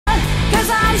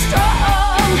'cause I'm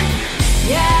strong.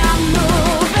 Yeah, I'm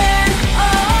moving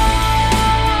on.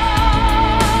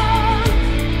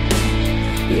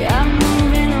 Yeah, I'm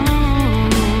moving on.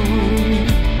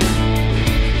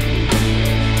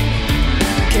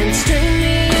 Can't string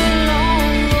me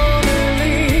along on a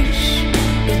leash.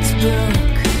 It's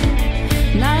broke.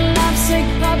 Not lovesick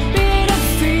puppy to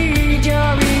feed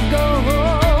your ego.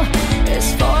 It's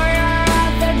for your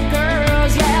other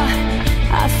girls, yeah.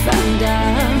 I found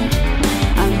out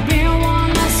I'm being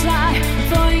one that's life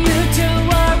for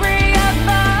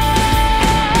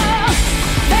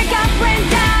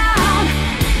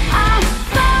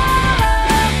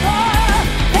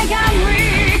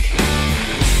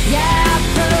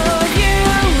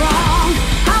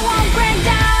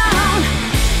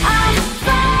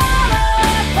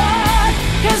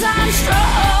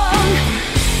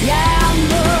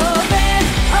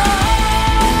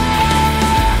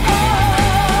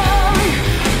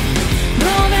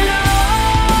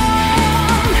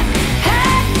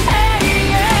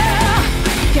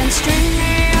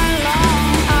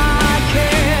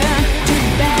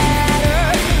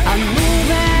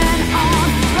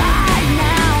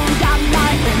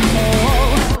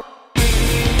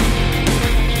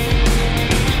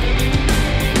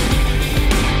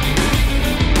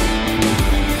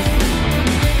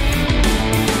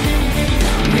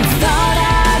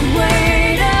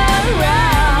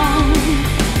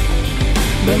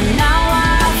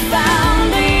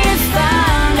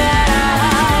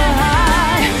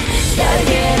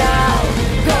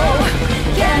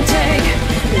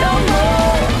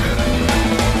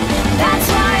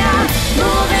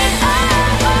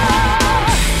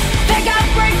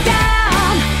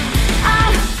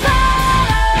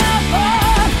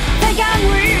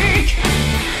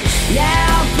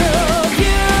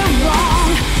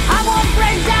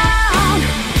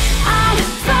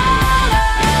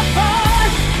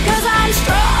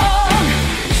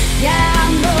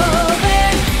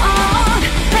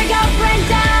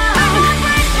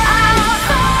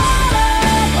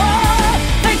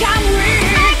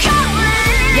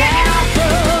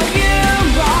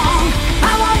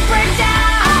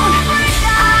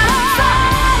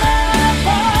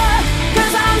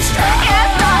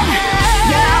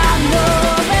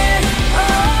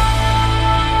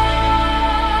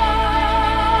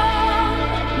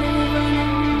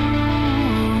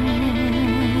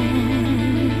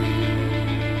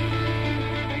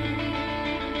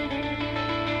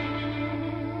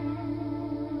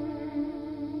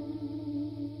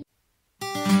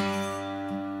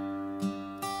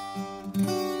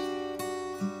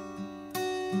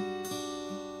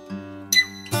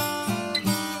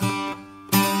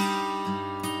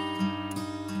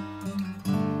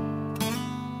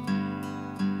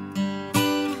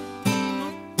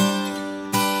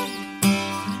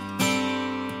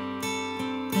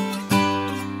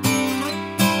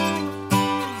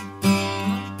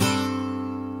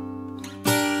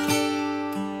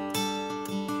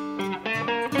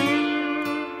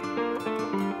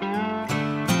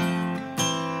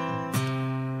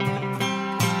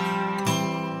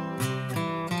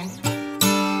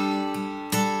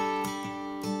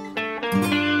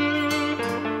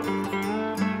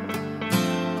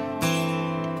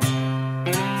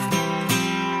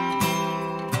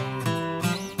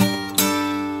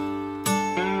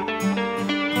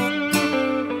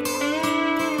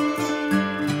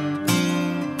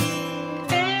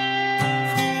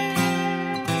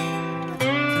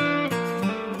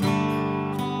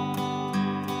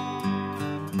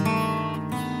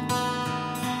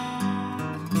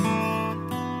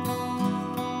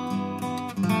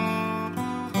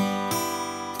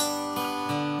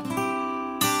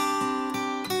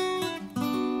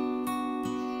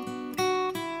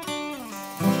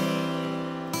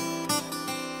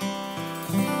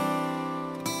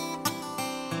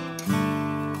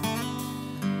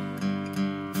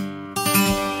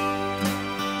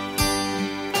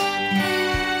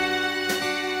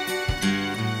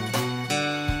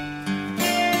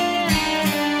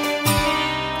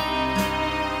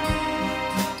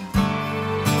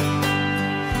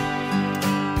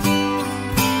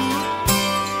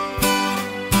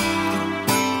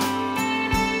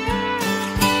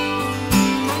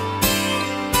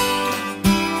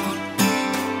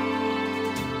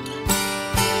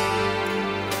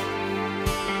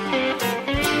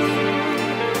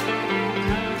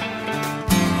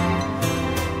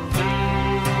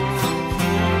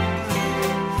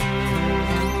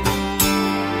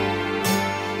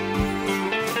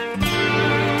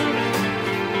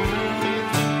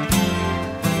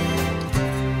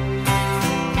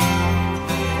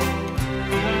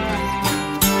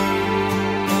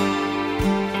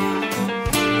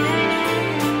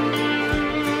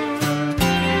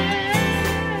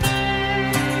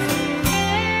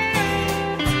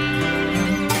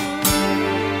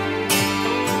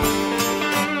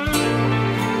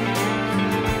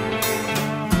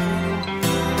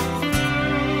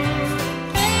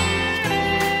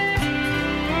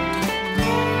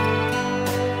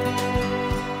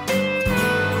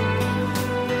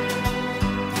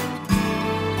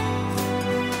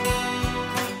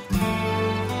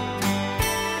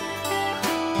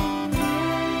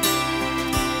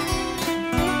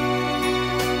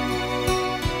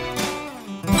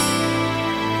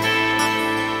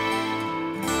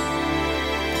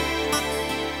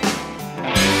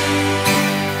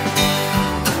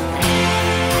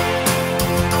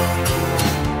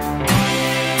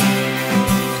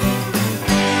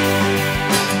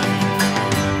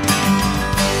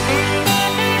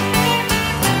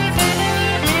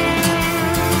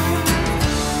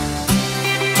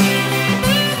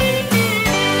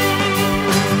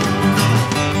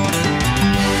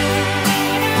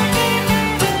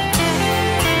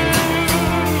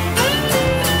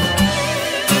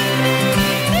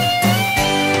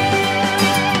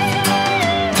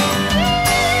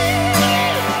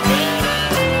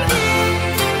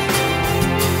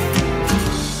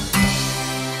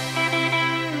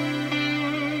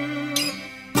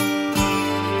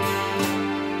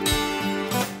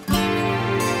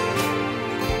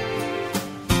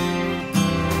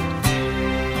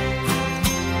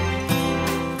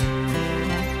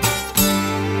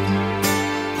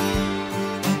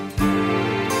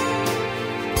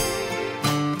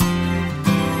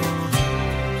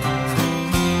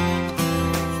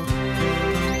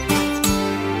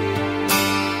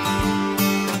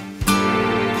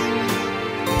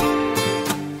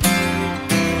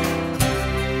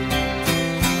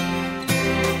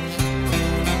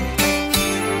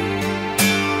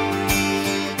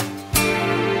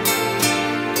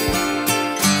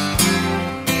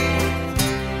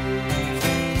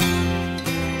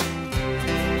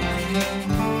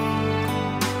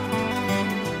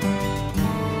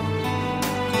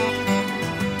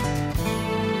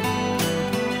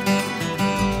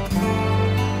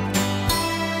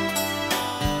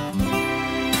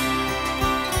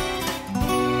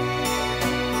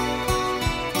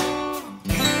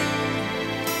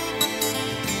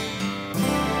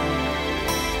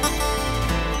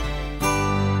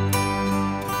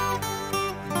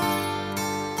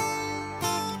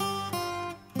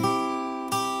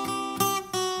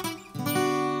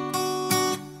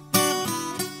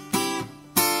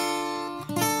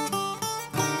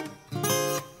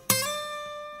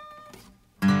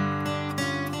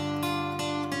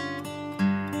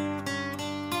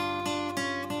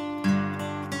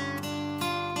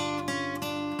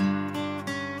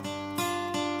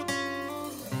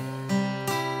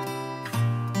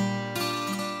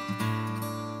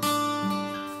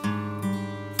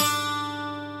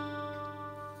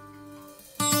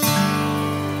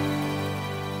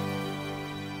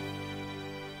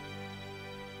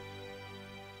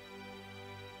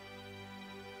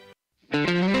My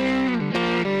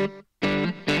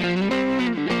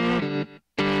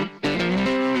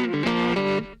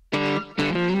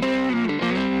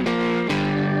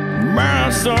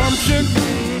assumption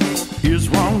is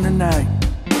wrong tonight.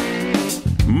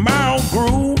 My old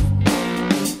groove,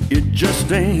 it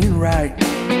just ain't right.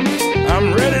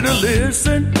 I'm ready to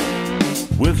listen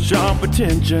with sharp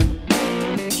attention.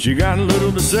 She got a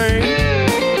little to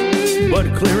say, but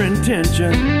clear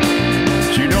intention.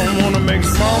 She don't wanna make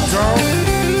small talk,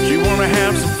 she wanna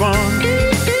have some fun.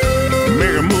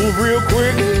 Make her move real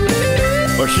quick,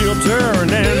 or she'll turn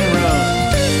and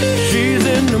run. She's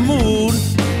in the mood,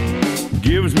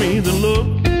 gives me the look.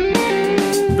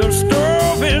 The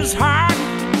stove is hot,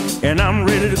 and I'm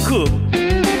ready to cook.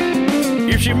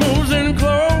 If she moves in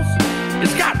close,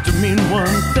 it's got to mean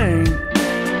one thing.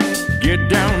 Get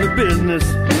down to business,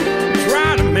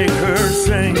 try to make her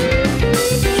sing.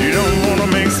 She don't wanna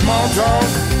make small talk,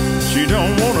 she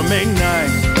don't wanna make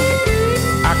nice.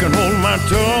 I can hold my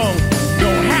tongue,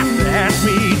 don't have to ask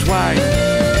me twice.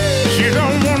 She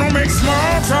don't wanna make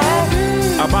small talk,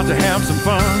 about to have some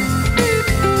fun.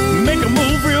 Make her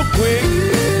move real quick,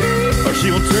 or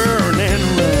she'll turn and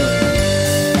run.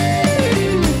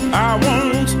 I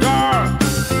won't start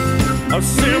a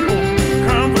simple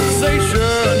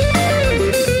conversation.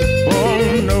 Oh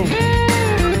no.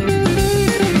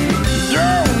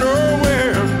 Don't know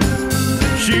where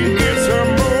she gets her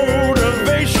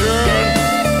motivation.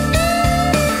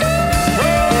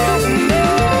 Oh no.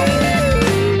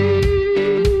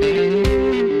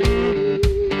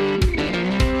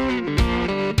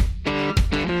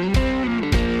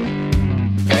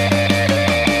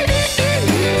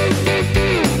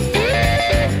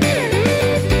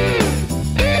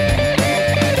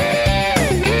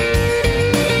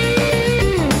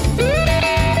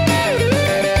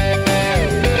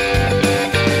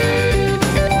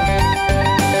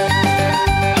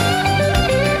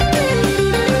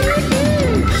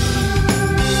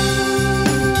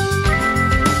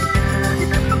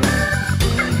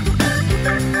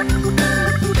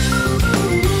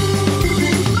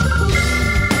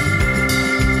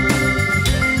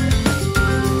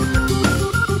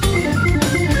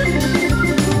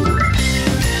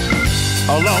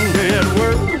 A long day at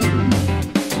work,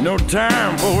 no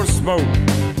time for smoke.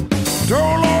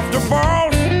 Told off the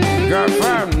boss, got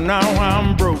fired, now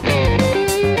I'm broke.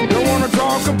 Don't wanna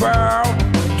talk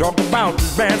about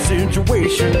this bad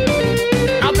situation.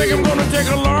 I think I'm gonna take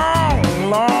a long,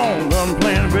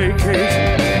 unplanned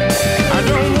vacation. I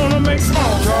don't wanna make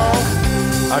small talk,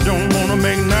 I don't wanna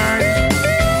make nice.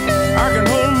 I can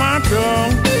hold my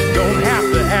tongue, don't have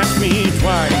to ask me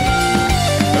twice.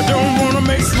 I don't wanna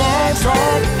make small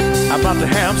talk, I'm about to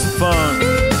have some fun.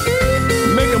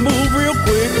 Make a move real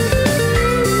quick,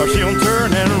 or she'll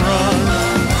turn and run.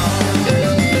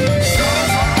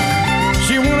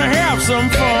 She wanna have some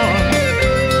fun.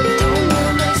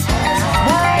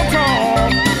 Small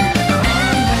talk,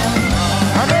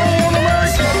 I don't wanna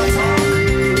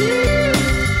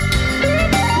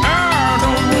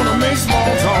make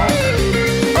small talk.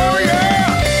 Oh yeah.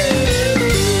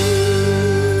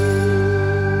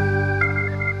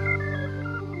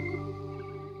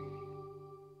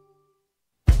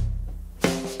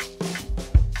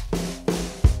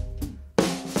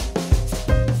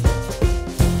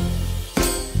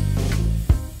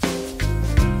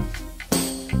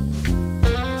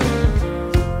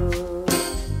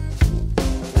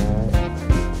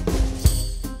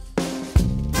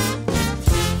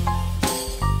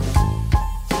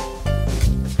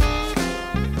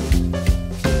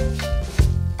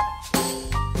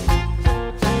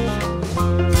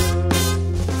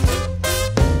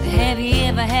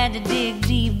 To dig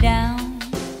deep down,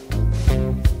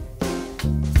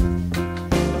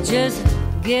 just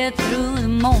get through the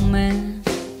moment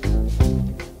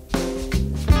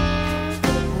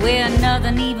where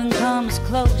nothing even comes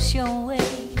close your way,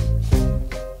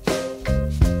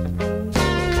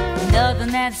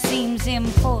 nothing that seems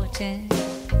important.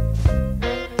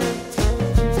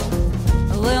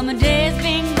 Well, my day's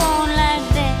been going like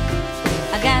that.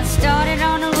 I got started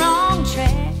on the wrong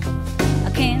track. I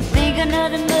can't think of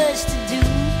nothing much to do,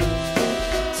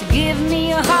 so give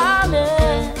me a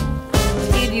holler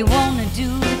if you wanna do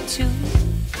it too.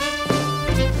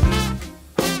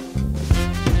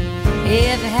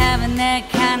 If you're having that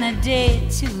kind of day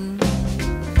too.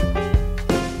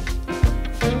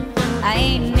 I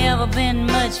ain't never been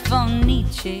much for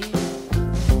Nietzsche.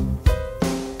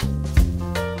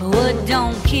 What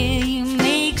don't kill you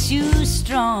makes you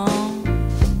strong.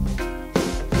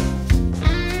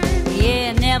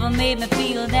 Yeah, it never made me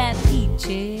feel that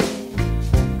peachy,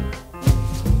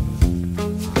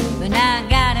 but now I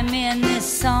got him in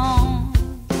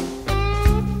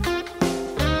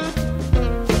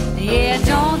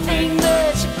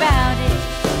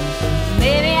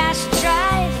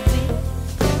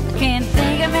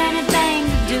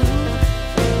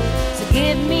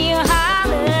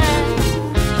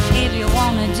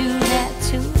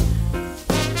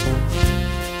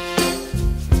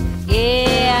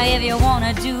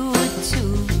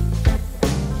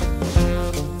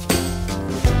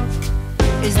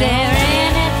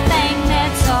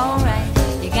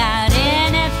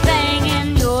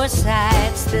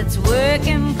it's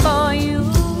working for you.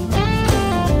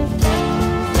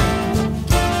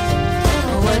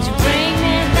 Would you bring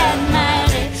me that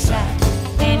might excite?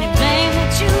 Any blame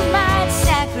that you might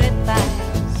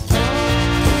sacrifice,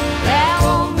 that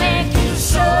won't make you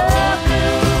so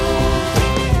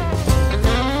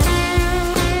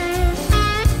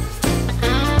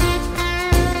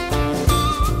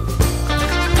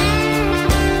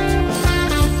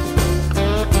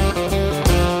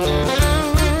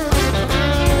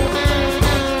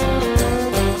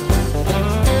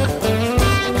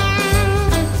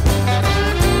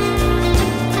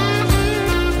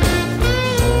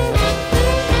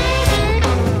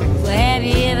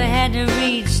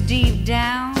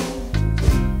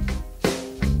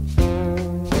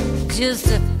just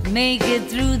to make it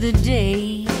through the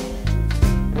day,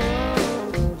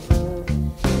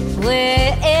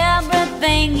 where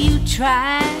everything you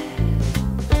try,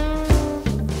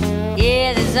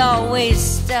 yeah, there's always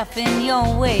stuff in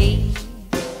your way.